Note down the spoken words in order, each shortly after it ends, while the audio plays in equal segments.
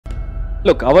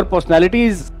Look, our personality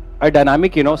is a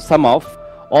dynamic, sum of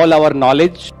all our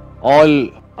knowledge,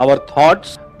 all our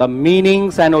thoughts, the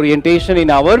meanings and orientation in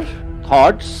our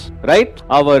thoughts, right?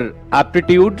 Our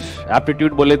aptitude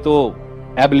bole to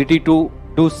ability to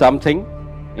do something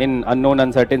in unknown,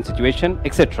 uncertain situation,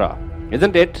 etc.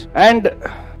 Isn't it? And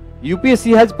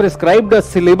UPSC has prescribed a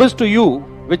syllabus to you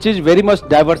which is very much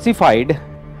diversified,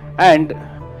 and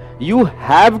you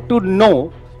have to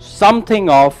know something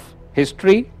of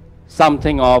history,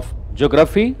 something of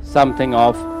geography, something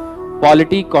of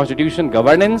polity, constitution,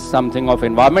 governance, something of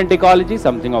environment ecology,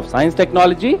 something of science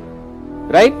technology,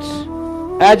 right?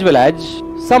 As well as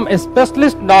some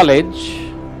specialist knowledge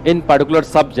in particular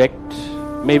subject,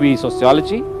 maybe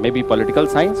sociology, maybe political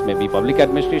science, maybe public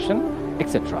administration,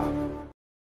 etc.